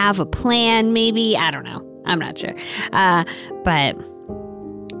 have a plan maybe. I don't know. I'm not sure. But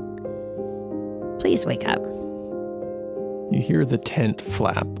please wake up. You hear the tent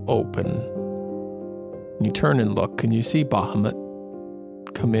flap open. And you turn and look, and you see Bahamut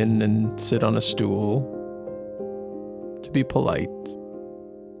come in and sit on a stool to be polite,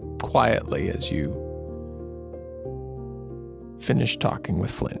 quietly as you finish talking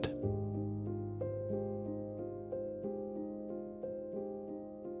with Flint.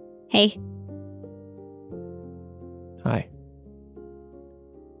 Hey. Hi.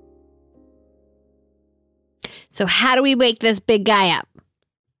 So how do we wake this big guy up?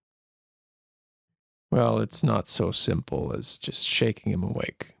 Well, it's not so simple as just shaking him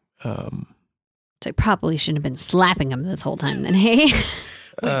awake. So I probably shouldn't have been slapping him this whole time then, hey?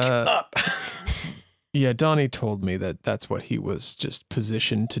 Wake up. Yeah, Donnie told me that that's what he was just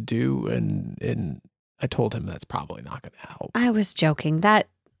positioned to do, and I told him that's probably not going to help. I was joking. That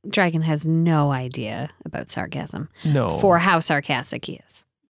dragon has no idea about sarcasm. No. For how sarcastic he is.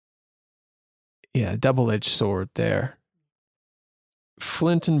 Yeah, double-edged sword there.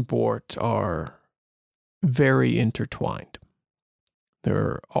 Flint and Bort are very intertwined.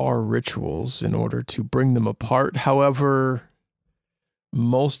 There are rituals in order to bring them apart. However,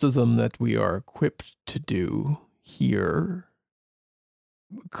 most of them that we are equipped to do here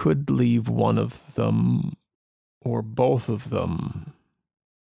could leave one of them or both of them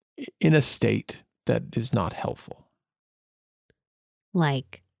in a state that is not helpful.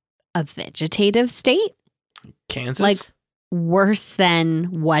 Like a vegetative state? Kansas? Like worse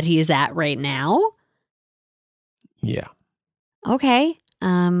than what he's at right now? Yeah. Okay.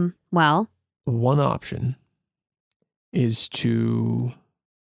 Well. One option is to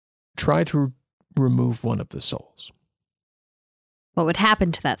try to remove one of the souls. What would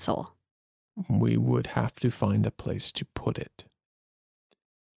happen to that soul? We would have to find a place to put it.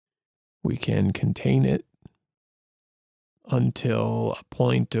 We can contain it until a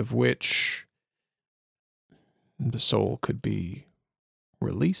point of which the soul could be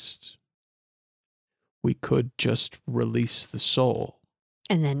released. We could just release the soul.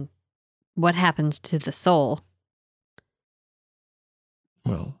 And then what happens to the soul?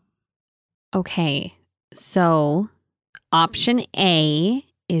 Well. Okay, so option A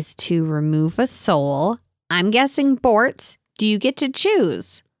is to remove a soul. I'm guessing Bort, do you get to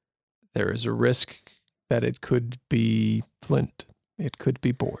choose? There is a risk that it could be Flint. It could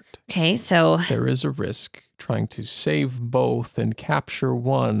be Bort. Okay, so there is a risk trying to save both and capture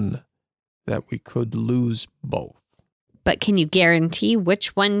one that we could lose both. But can you guarantee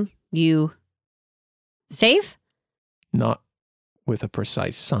which one you save? Not with a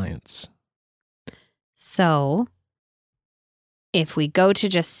precise science. So if we go to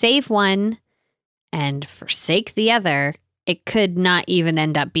just save one and forsake the other, it could not even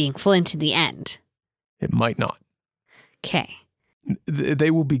end up being Flint in the end. It might not. Okay.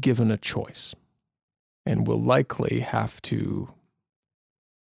 They will be given a choice and will likely have to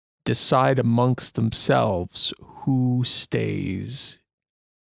decide amongst themselves who stays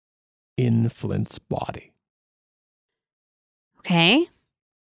in Flint's body. Okay.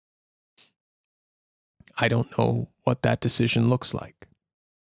 I don't know what that decision looks like.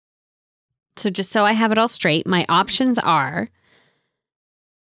 So just so I have it all straight, my options are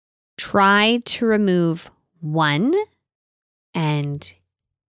try to remove one and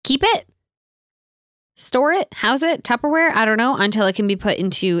keep it, store it, house it, Tupperware, I don't know, until it can be put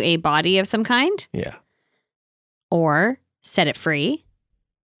into a body of some kind. Yeah. Or set it free,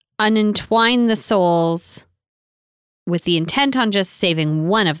 unentwine the souls with the intent on just saving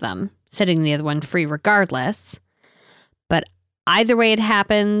one of them, setting the other one free regardless. But either way it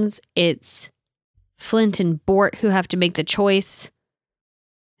happens, it's Flint and Bort who have to make the choice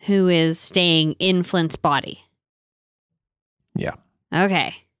who is staying in Flint's body. Yeah.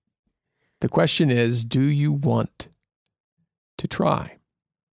 Okay. The question is, do you want to try?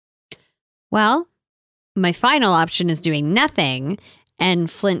 Well, my final option is doing nothing, and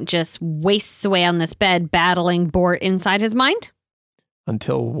Flint just wastes away on this bed battling Bort inside his mind?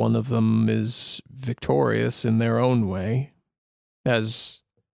 Until one of them is victorious in their own way. As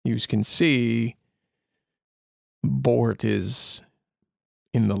you can see, Bort is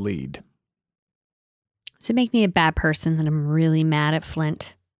in the lead. Does it make me a bad person that I'm really mad at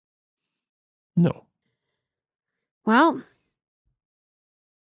Flint? No. Well,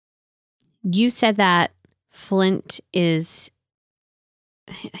 you said that Flint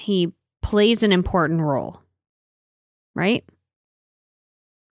he plays an important role, right?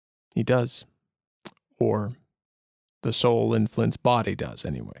 He does. Or the soul in Flint's body does,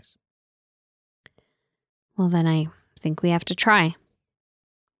 anyways. Well, then I think we have to try.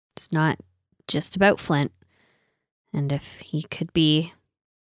 It's not just about Flint. And if he could be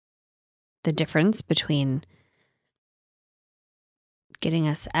the difference between getting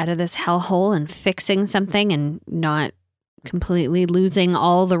us out of this hellhole and fixing something and not completely losing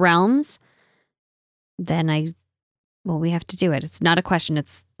all the realms, then we have to do it. It's not a question.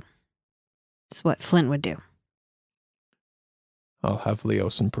 It's what Flint would do. I'll have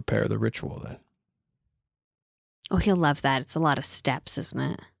Leosin prepare the ritual then. Oh, he'll love that. It's a lot of steps, isn't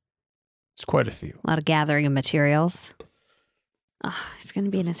it? It's quite a few. A lot of gathering of materials. Oh, he's going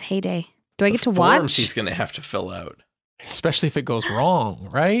to be in his heyday. Do I get to forms watch? He's going to have to fill out. Especially if it goes wrong,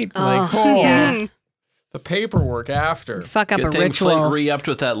 right? Yeah. The paperwork after. Fuck up Good a thing ritual. Flint re-upped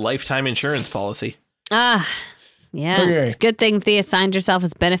with that lifetime insurance policy. Yeah. Okay. It's a good thing Thea signed herself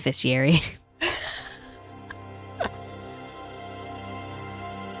as beneficiary.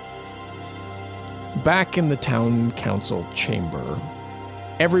 Back in the town council chamber,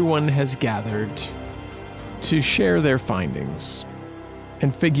 everyone has gathered to share their findings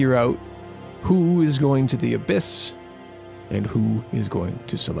and figure out who is going to the abyss and who is going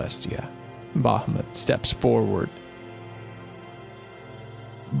to Celestia. Bahamut steps forward.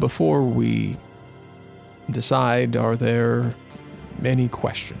 Before we decide, are there any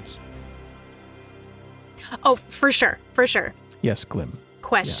questions? Oh, for sure. For sure. Yes, Glim.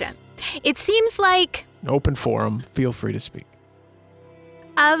 question. Yes. It seems like An open forum. Feel free to speak.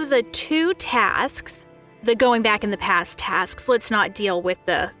 of the two tasks, the going back in the past tasks, let's not deal with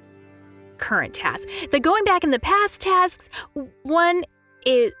the current task. The going back in the past tasks, one,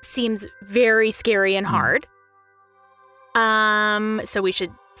 it seems very scary and hard. So we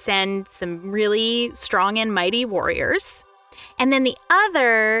should send some really strong and mighty warriors. And then the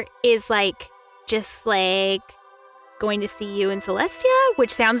other is just going to see you in Celestia, which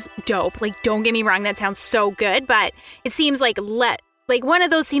sounds dope. Don't get me wrong, that sounds so good, but it seems like one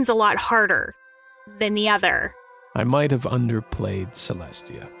of those seems a lot harder than the other. I might have underplayed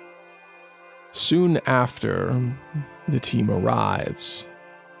Celestia. Soon after the team arrives,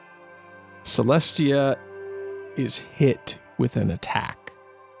 Celestia is hit with an attack.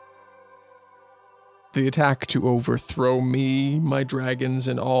 The attack to overthrow me, my dragons,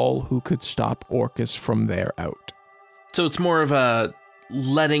 and all who could stop Orcus from there out. So it's more of a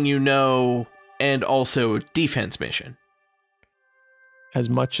letting you know and also defense mission. As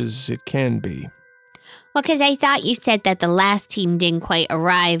much as it can be. Well, because I thought you said that the last team didn't quite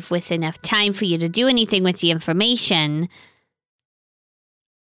arrive with enough time for you to do anything with the information.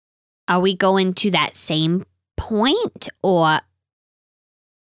 Are we going to that same point, or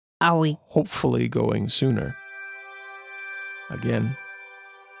are we Hopefully going sooner. Again,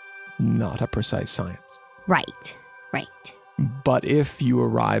 not a precise science. Right. But if you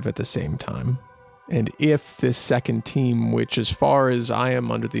arrive at the same time, and if this second team, which as far as I am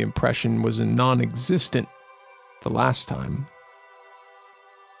under the impression was non-existent the last time,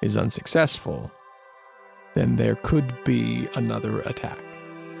 is unsuccessful, then there could be another attack.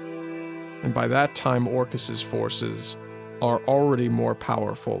 And by that time, Orcus's forces are already more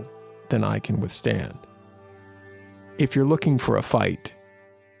powerful than I can withstand. If you're looking for a fight,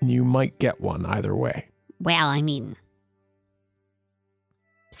 you might get one either way. Well,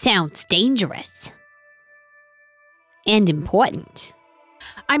 sounds dangerous. And important.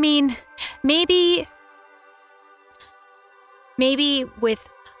 Maybe with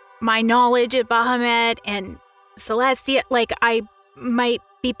my knowledge of Bahamut and Celestia, I might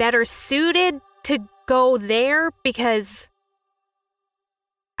be better suited to go there because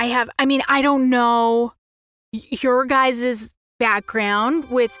I don't know your guys' background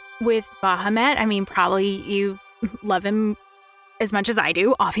with Bahamut. Probably you love him as much as I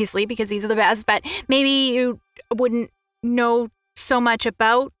do, obviously, because he's the best, but maybe you wouldn't know so much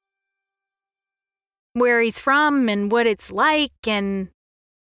about where he's from and what it's like, and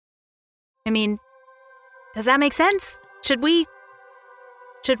does that make sense? Should we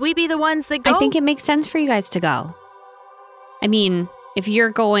be the ones that go? I think it makes sense for you guys to go. If you're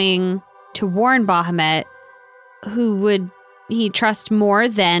going to warn Bahamut, who would he trust more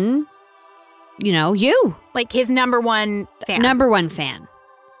than, you? His number one fan. Number one fan.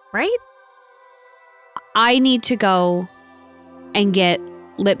 Right? I need to go and get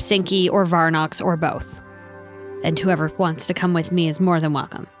Lipsinky or Varnox or both. And whoever wants to come with me is more than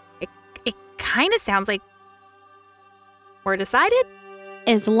welcome. It kind of sounds like we're decided.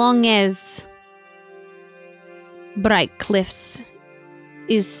 As long as Bright Cliffs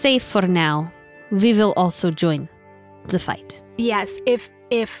is safe for now, we will also join the fight. Yes, if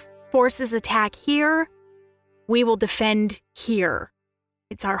forces attack here, we will defend here.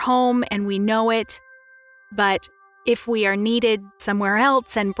 It's our home and we know it. But if we are needed somewhere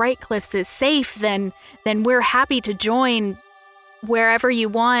else and Bright Cliffs is safe, then we're happy to join wherever you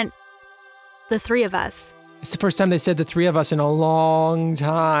want, the three of us. It's the first time they said the three of us in a long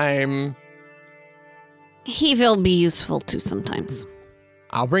time. He will be useful too sometimes.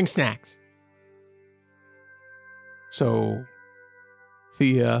 I'll bring snacks. So,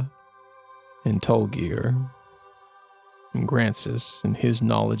 Thea and Tolgir and Grancis and his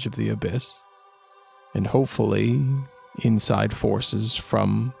knowledge of the Abyss, and hopefully inside forces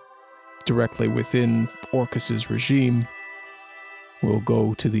from directly within Orcus's regime will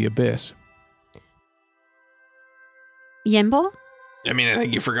go to the Abyss. Yenbo? I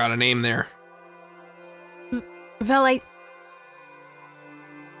think you forgot a name there. Well, I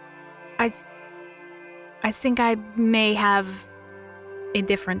think I may have a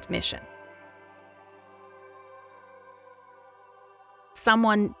different mission.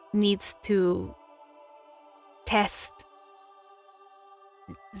 Someone needs to test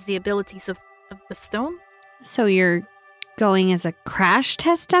the abilities of the stone. So you're going as a crash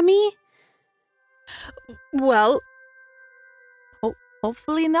test dummy? Well,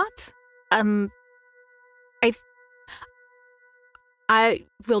 hopefully not. I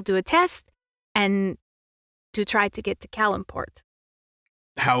will do a test and to try to get to Kalimport.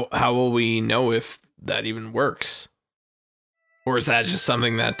 How will we know if that even works? Or is that just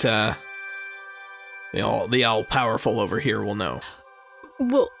something that the all-powerful over here will know?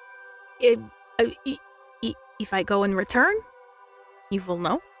 Well, if I go in return, you will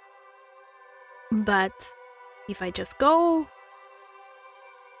know. But if I just go,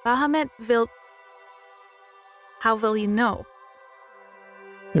 Bahamut will... How will you know?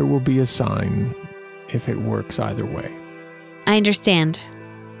 There will be a sign if it works either way. I understand.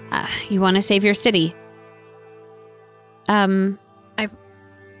 You want to save your city.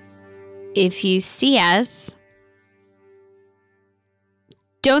 If you see us,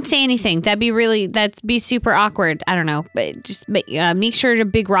 don't say anything. That'd be super awkward. I don't know, but just make sure a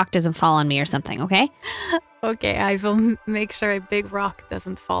big rock doesn't fall on me or something, okay? Okay, I will make sure a big rock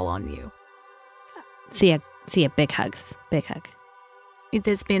doesn't fall on you. See ya, big hugs. Big hug. It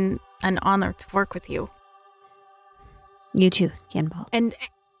has been an honor to work with you. You too, Yenbal. And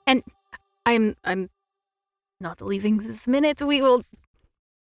I'm not leaving this minute. We will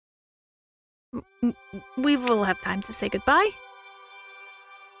have time to say goodbye.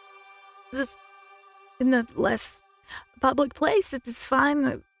 Just in a less public place. It is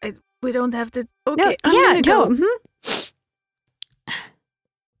fine. We don't have to. Okay, I'm gonna go. Mm-hmm.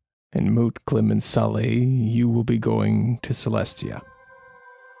 And Moot, Klim, and Sully, you will be going to Celestia.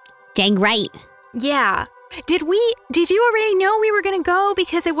 Dang right. Yeah. Did you already know we were going to go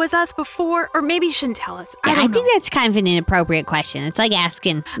because it was us before? Or maybe you shouldn't tell us. Yeah, I think that's kind of an inappropriate question. It's like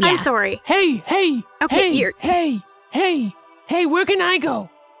asking. Yeah. I'm sorry. Hey. Okay, Hey, where can I go?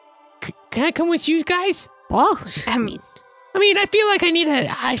 Can I come with you guys? Well, I mean, I feel like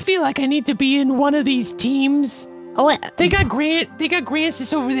I need to be in one of these teams. Oh, they got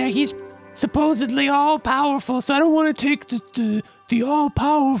Grancis over there. He's supposedly all powerful, so I don't want to take the all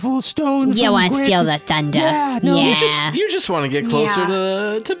powerful stone. You want to steal the thunder? Yeah, no. Yeah. You just want to get closer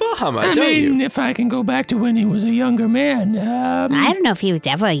to Bahamut, I don't mean, you? if I can go back to when he was a younger man. I don't know if he was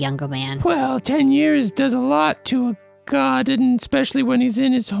ever a younger man. Well, 10 years does a lot to a god, and especially when he's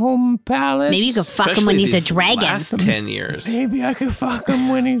in his home palace. Maybe you could fuck him when he's a dragon. Last 10 years. Maybe I could fuck him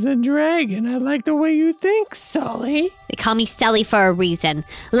when he's a dragon. I like the way you think, Sully. They call me Sully for a reason.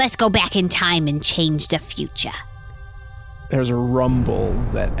 Let's go back in time and change the future. There's a rumble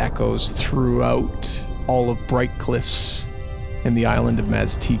that echoes throughout all of Bright Cliffs and the island of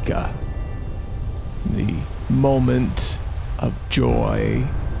Maztica. The moment of joy,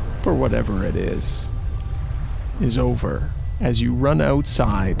 for whatever it is over as you run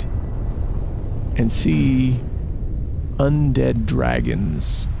outside and see undead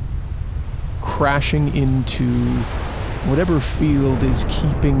dragons crashing into whatever field is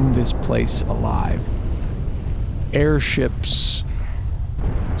keeping this place alive. Airships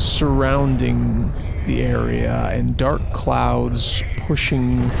surrounding the area and dark clouds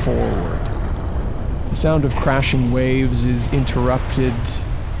pushing forward. The sound of crashing waves is interrupted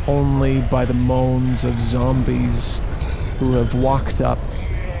only by the moans of zombies who have walked up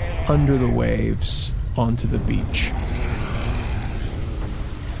under the waves onto the beach.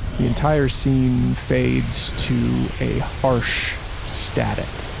 The entire scene fades to a harsh static,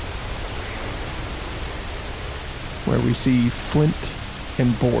 where we see Flint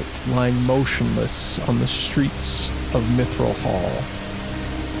and Bort lying motionless on the streets of Mithril Hall.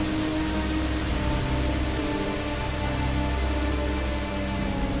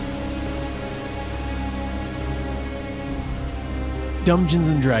 Dungeons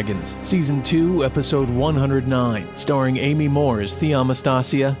 & Dragons, Season 2, Episode 109, starring Amy Moore as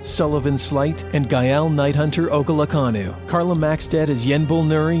Theomastasia, Sullivan Slight, and Gael Nighthunter Ogalakanu, Carla Maxted as Yenbul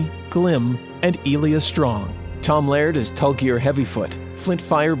Nuri, Glim, and Elia Strong, Tom Laird as Tulgir Heavyfoot, Flint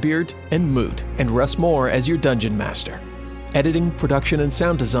Firebeard, and Moot, and Russ Moore as your Dungeon Master. Editing, production, and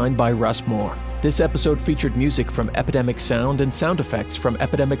sound design by Russ Moore. This episode featured music from Epidemic Sound and sound effects from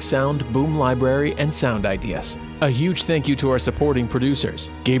Epidemic Sound, Boom Library, and Sound Ideas. A huge thank you to our supporting producers,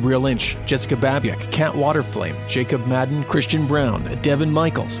 Gabriel Lynch, Jessica Babiak, Kat Waterflame, Jacob Madden, Christian Brown, Devin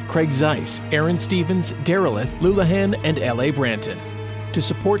Michaels, Craig Zeiss, Aaron Stevens, Darylith, Lulahan, and L.A. Branton. To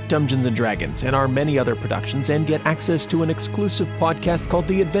support Dungeons & Dragons and our many other productions and get access to an exclusive podcast called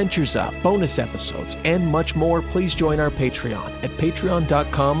The Adventures Of, bonus episodes, and much more, please join our Patreon at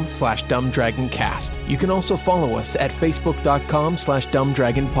patreon.com/dumbdragoncast. You can also follow us at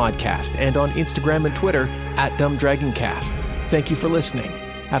facebook.com/dumbdragonpodcast and on Instagram and Twitter at dumbdragoncast. Thank you for listening.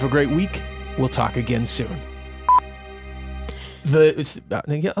 Have a great week. We'll talk again soon. Let me set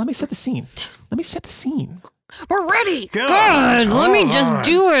the scene. We're ready. God, let me just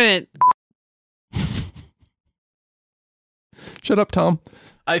do it. Shut up, Tom.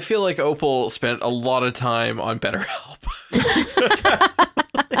 I feel like Opal spent a lot of time on BetterHelp.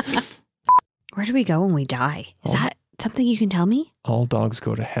 Where do we go when we die? Is that something you can tell me? All dogs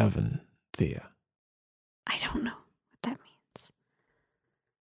go to heaven, Thea. I don't know what that means.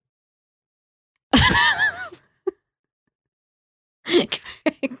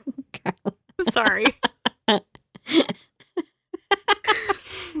 Sorry.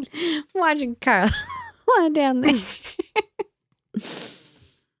 Watching Carl down there.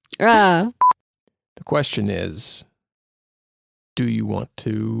 The question is, do you want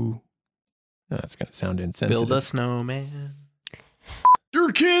to... No, that's going to sound insensitive. Build a snowman.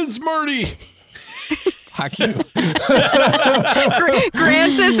 Your kids, Marty! Fuck you.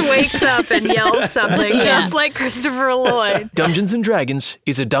 Grancis wakes up and yells something just like Christopher Lloyd. Dungeons & Dragons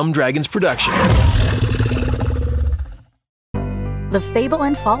is a Dumb Dragons production. The Fable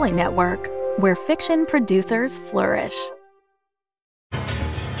and Folly Network, where fiction producers flourish.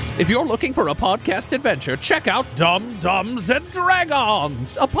 If you're looking for a podcast adventure, check out Dumb Dumbs and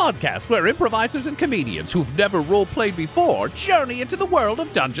Dragons, a podcast where improvisers and comedians who've never role-played before journey into the world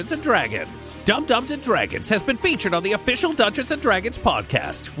of Dungeons & Dragons. Dumb Dumbs and Dragons has been featured on the official Dungeons & Dragons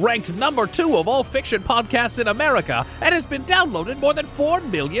podcast, ranked number 2 of all fiction podcasts in America, and has been downloaded more than 4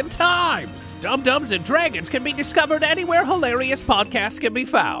 million times. Dumb Dumbs and Dragons can be discovered anywhere hilarious podcasts can be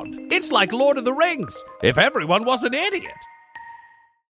found. It's like Lord of the Rings, if everyone was an idiot.